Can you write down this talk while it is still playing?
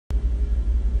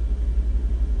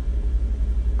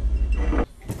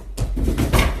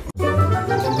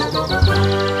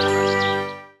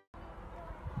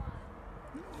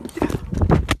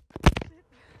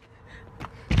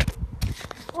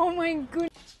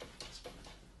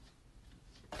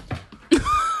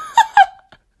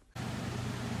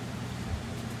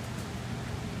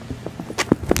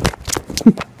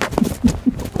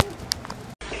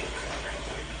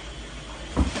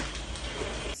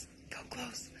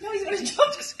No, he's gonna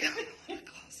jump. Just come in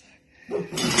closer.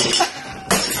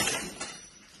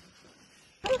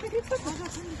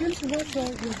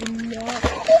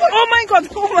 Oh my god!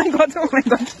 Oh my god! Oh my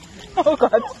god! Oh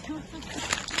god!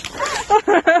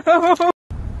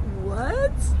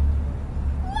 What?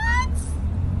 What?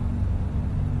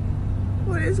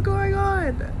 What is going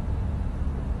on?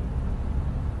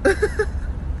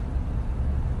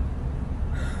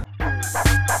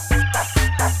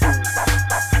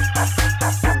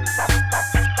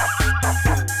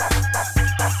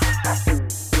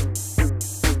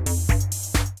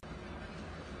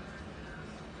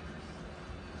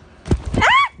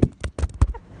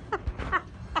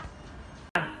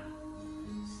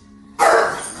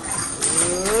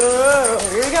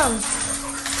 Here he comes.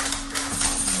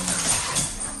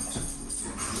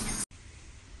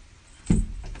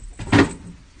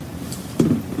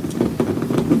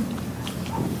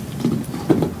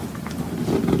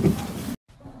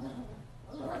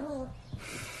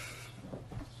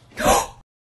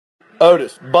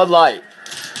 Otis, Bud Light.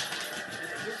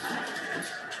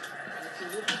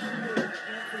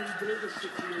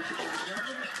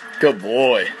 Good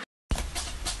boy.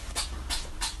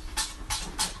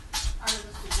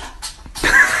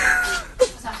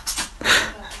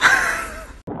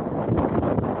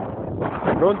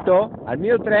 Pronto? Al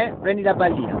mio 3 prendi la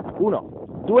pallina.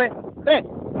 1, 2, 3.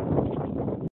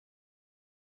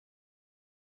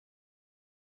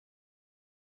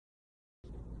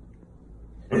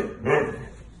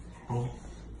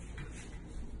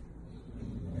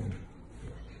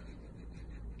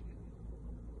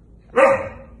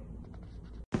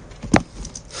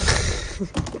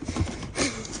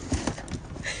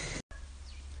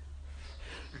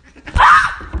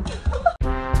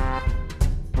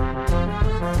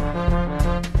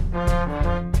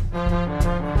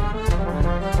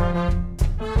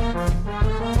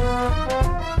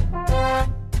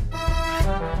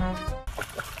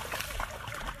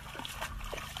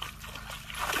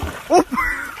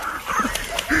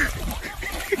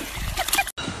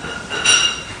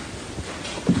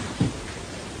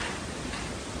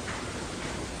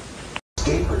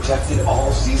 Stay protected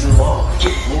all season long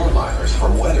with floor liners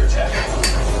from WeatherTech.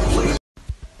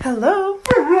 Hello.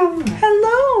 Hello.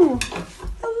 Hello.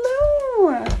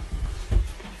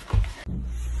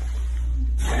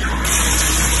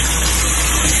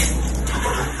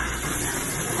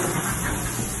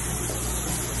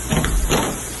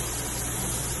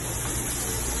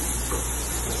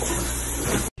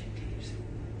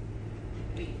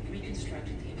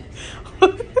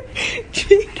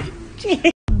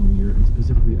 And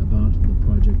specifically about the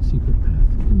Project Secret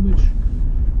Path, in which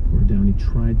Downey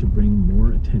tried to bring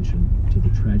more attention to the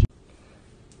tragic.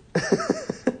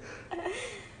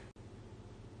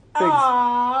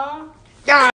 Aww.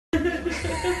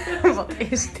 What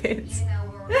is this?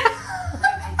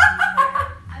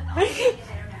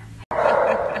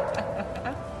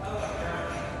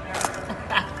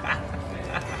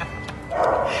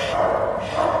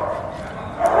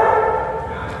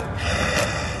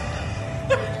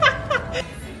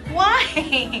 Why?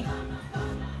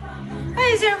 Why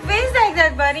is your face like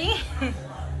that, buddy?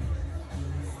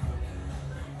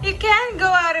 You can't go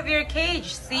out of your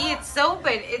cage. See, it's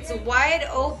open. It's wide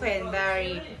open,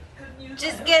 Barry.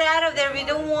 Just get out of there. We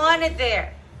don't want it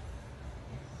there.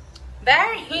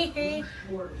 Barry.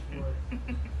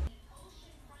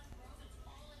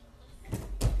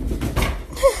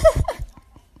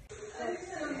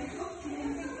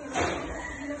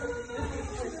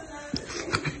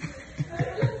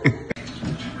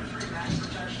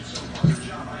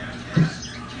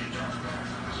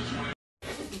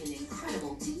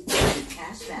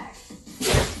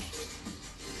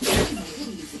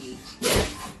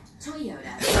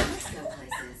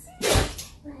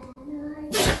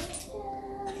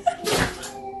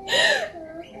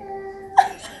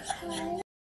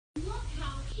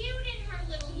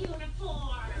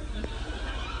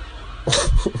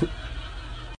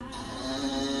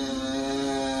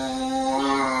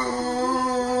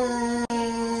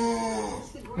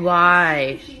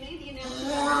 Why?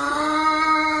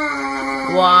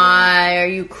 Why are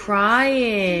you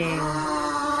crying?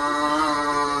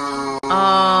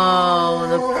 Oh,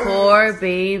 the poor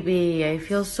baby. I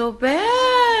feel so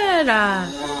bad.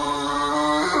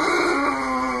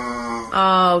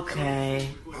 Okay.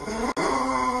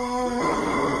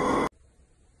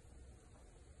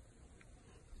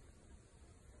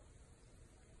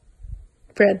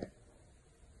 Fred.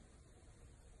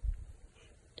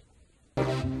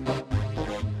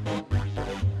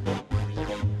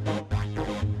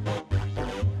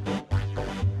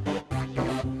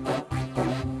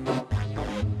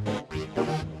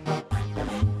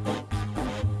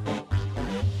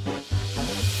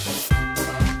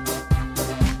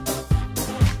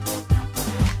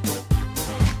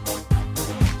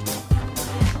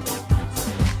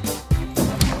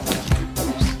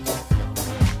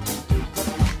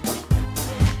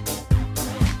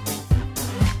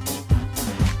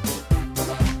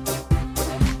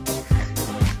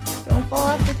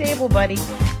 table, buddy.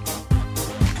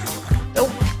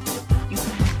 Nope.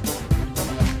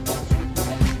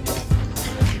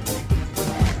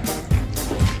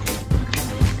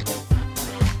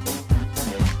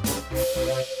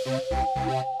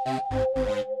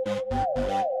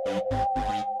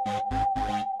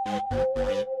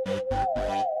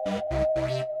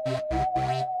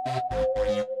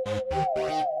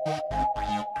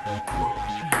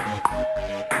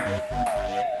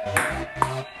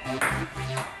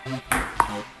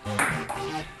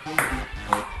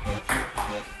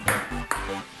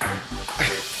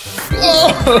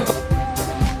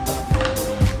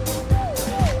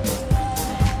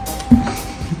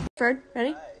 Fred,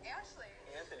 ready?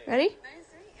 Ready?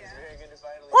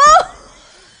 Oh!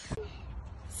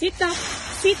 Sita,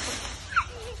 sit.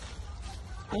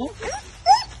 Oh.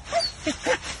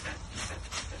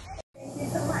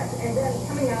 And then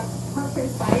coming up, pumpkin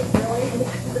spice, really.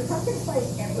 The pumpkin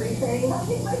spice everything.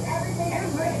 Pumpkin spice everything.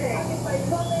 Everything. Pumpkin spice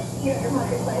pumpkin. You have your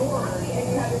pumpkin spice water, and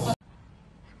you have your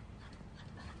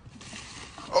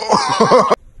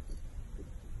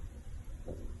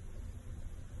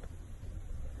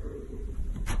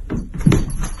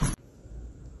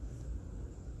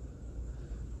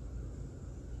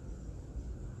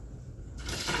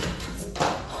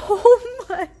Oh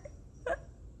my.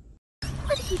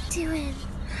 What are you doing?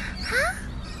 Huh?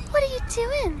 What are you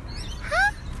doing?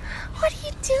 Huh? What are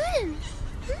you doing?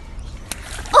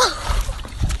 Oh!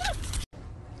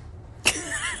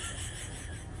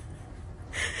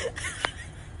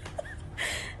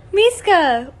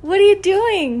 Miska, what are you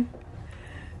doing?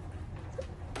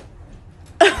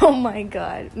 Oh my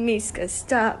god, Miska,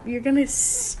 stop. You're gonna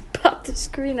pop the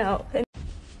screen out.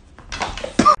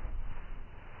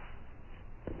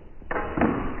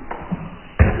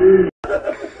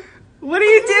 What are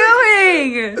you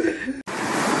doing?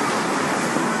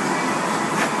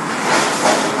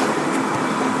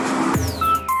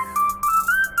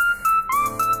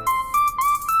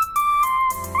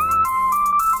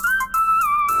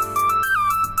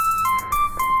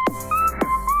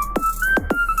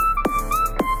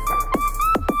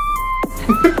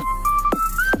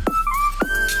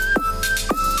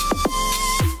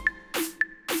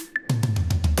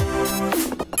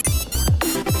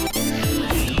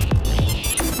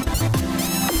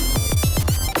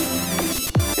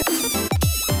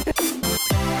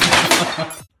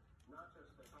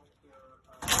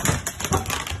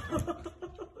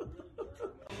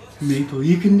 Maple,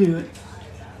 you can do it.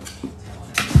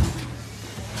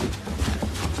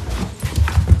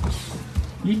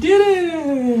 You did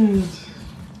it!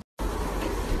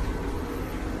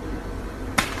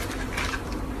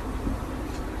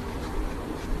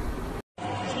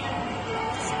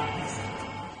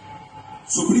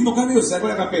 Su primo cambio, sai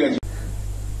quella cappella?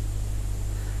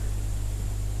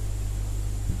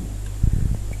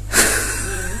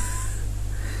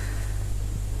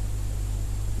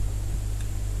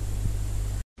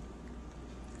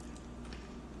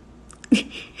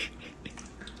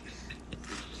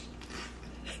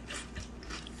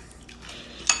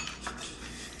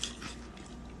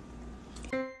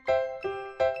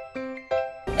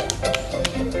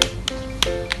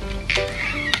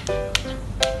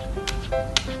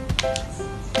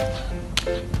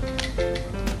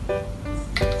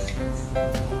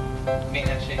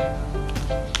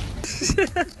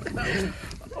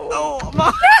 Oh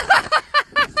my.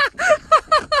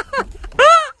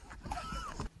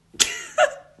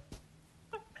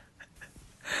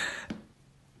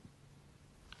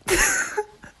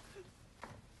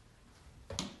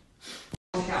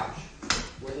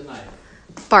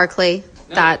 Barkley,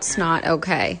 that's not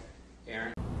okay.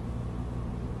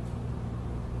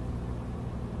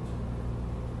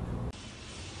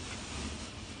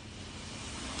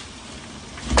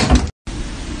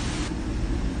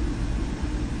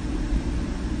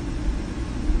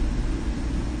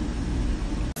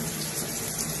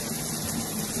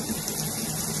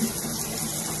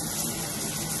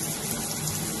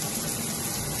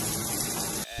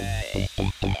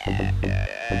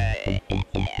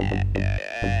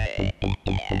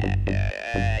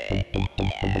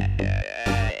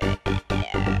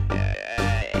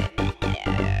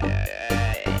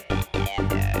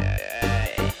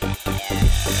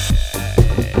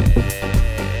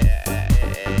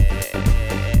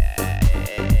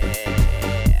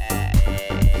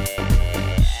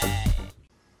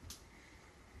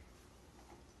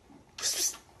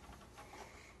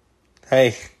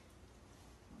 Hey.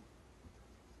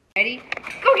 Ready?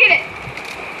 Go get it!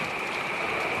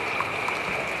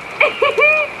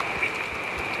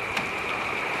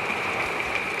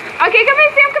 Okay, come in,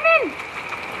 Sam, come in!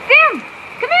 Sam,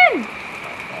 come in!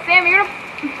 Sam, you're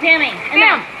gonna... Tammy,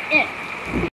 enough.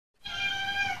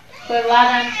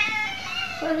 Pagladan.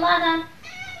 Pagladan.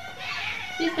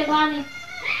 She's pagladan.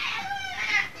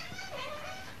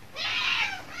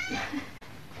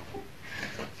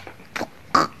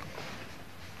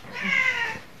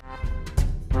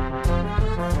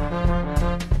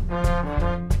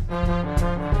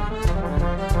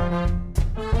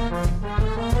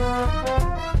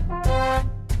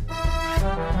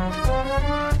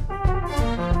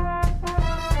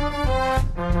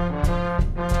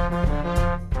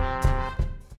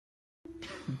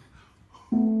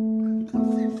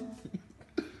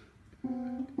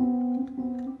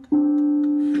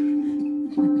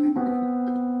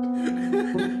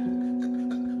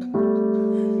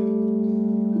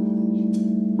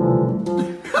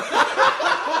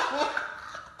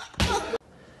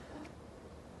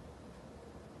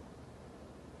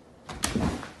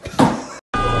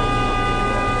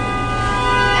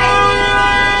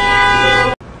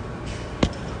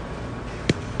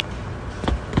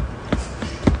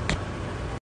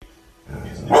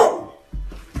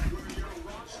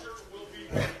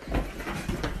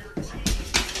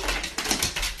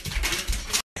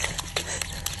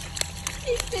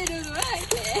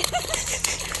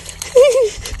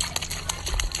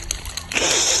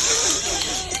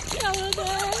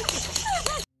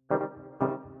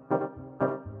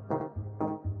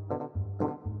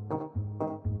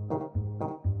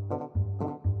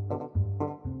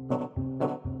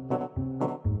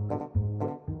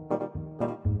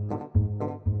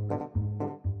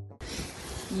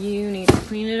 You need to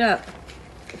clean it up.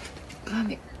 Come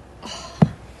here. Oh.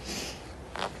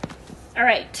 All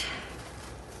right.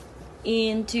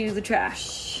 Into the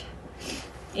trash.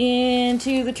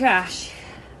 Into the trash.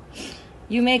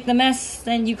 You make the mess,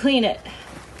 then you clean it.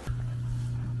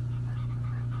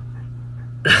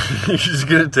 You just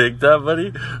gonna take that,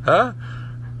 buddy? Huh?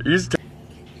 You just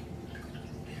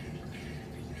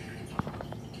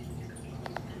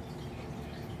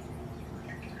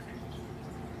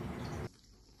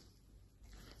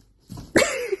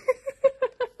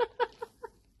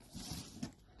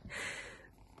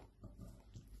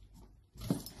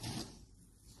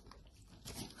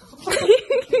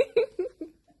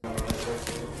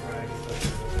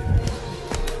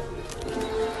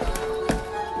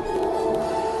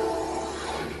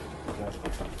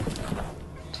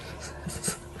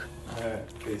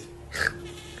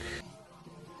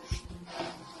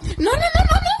No, no, no,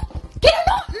 no, no. ¿Qué?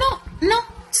 No, no, no.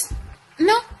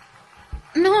 No.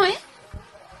 No, ¿eh?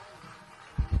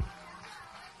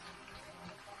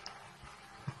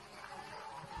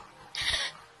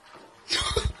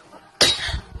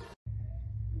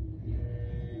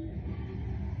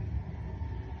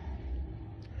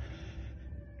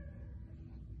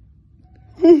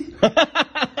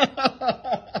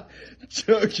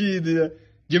 Çok iyiydi ya.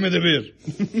 Give me the beer.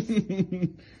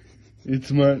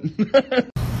 It's mine.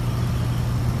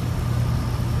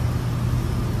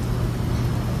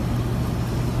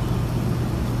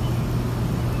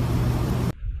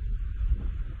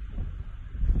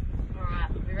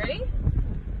 You ready?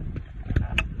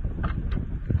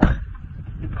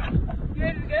 You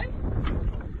ready to go?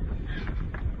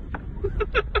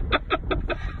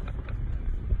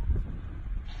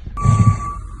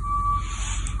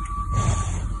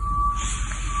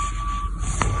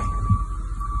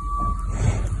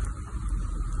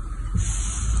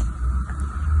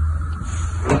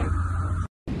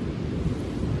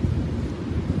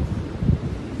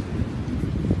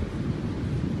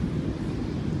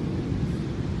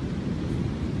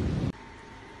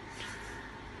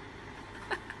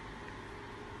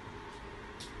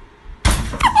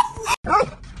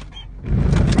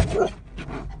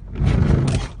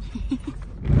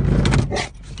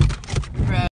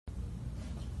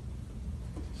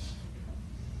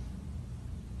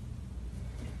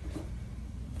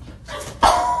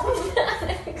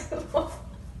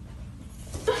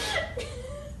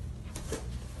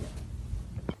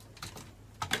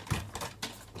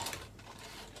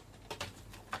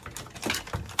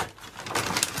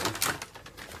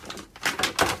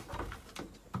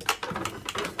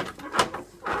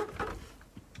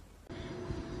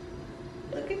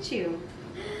 Look at you.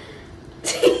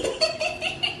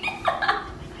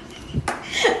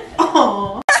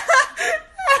 Oh.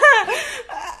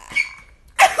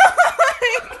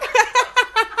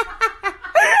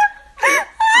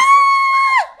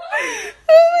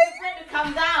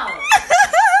 Come down.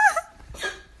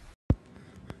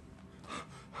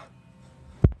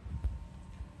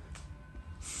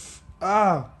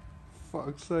 Ah,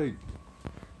 fuck's sake.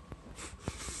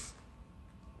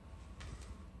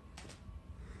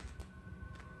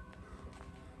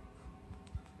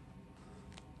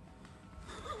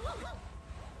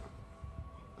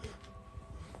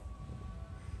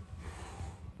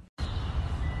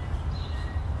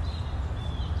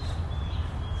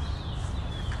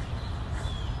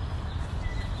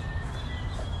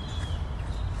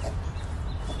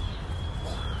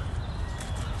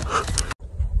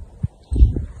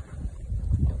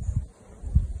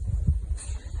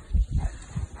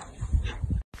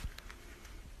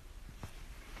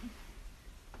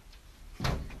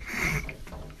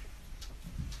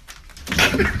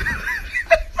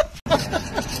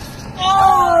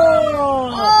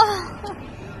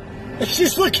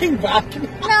 She's looking back.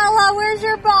 Nala, where's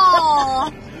your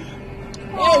ball?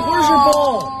 Hey, where's your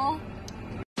ball?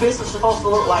 This is supposed to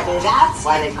look like this. That's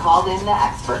why they called in the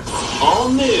experts. All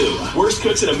new. Worst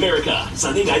Cooks in America.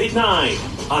 Sunday night at 9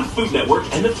 on Food Network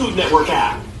and the Food Network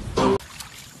app.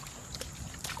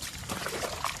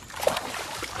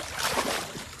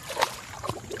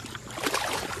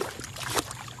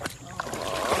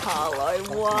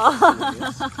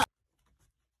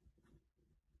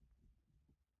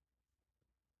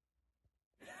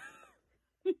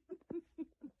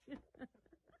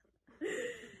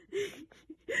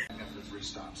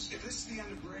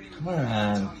 Come on.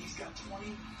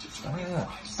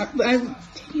 I'm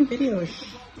taking videos.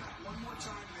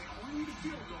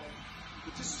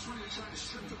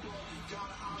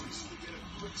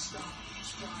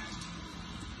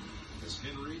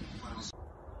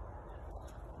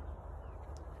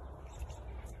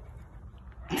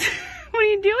 What are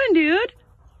you doing, dude?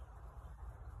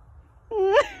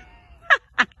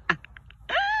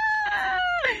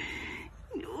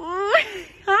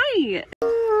 Hi.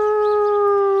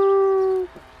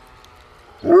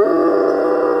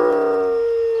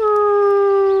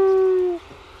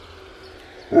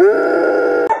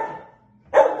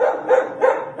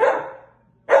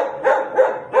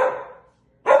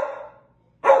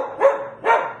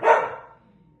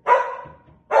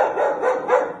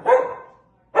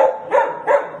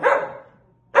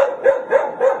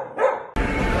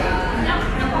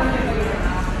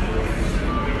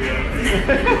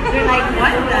 They're like,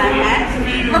 what the heck?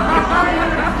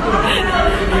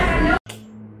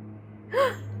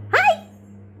 Hi!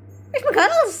 Where's my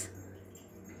cuddles?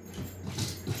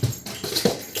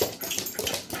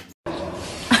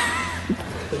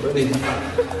 Buddy.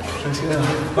 Let's go.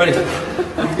 Buddy.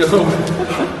 Let's go.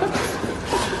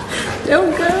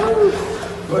 Don't go!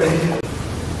 Buddy.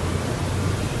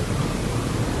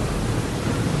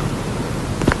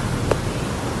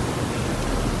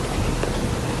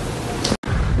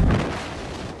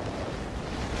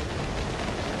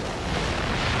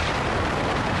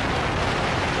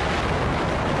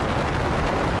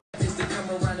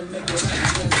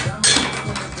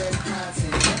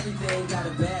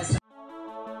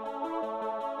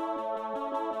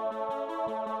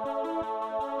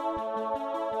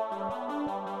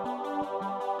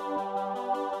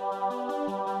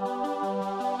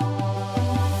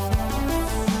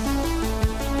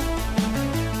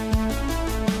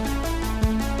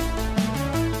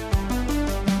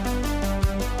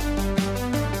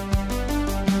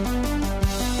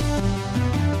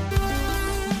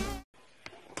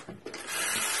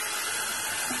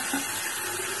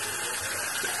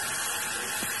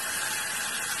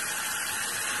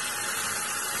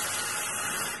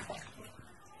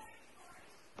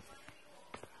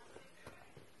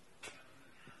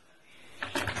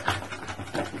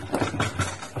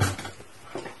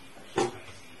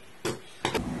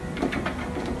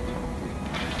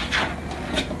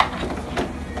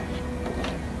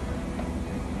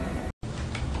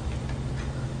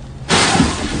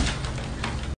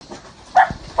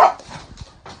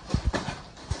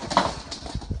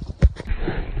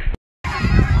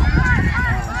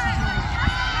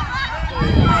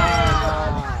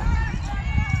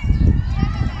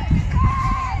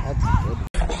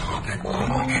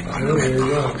 There you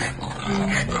go.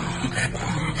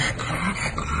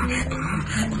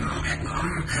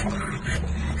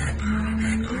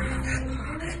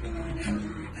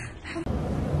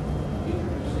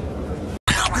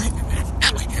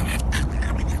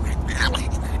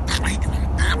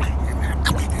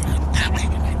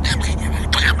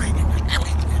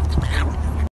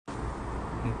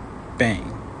 Bang.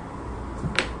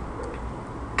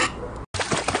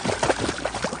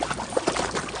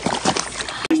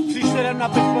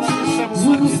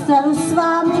 Zůstanu s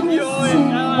vámi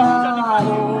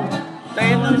cigáru.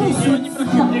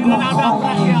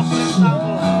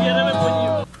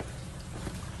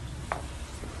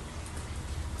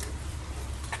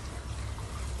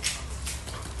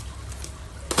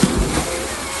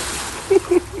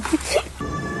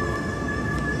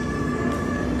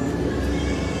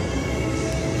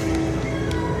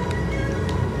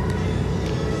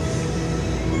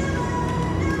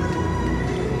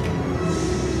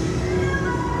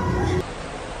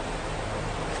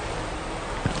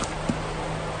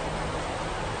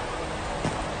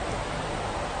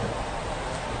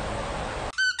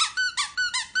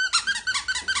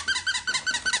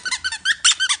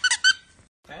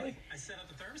 I set up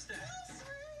the thermostat.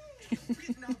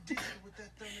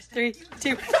 3,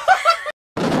 2.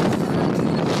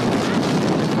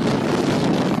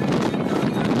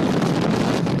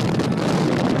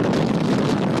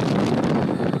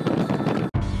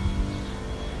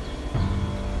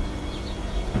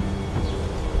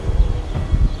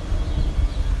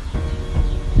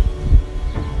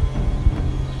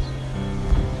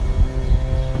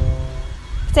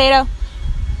 Potato.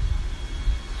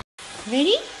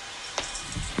 Ready?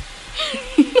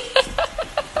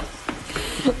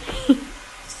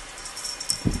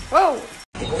 Whoa.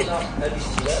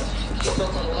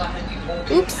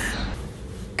 Oops.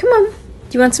 Come on. Do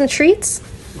you want some treats?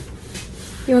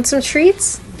 You want some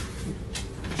treats?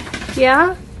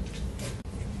 Yeah?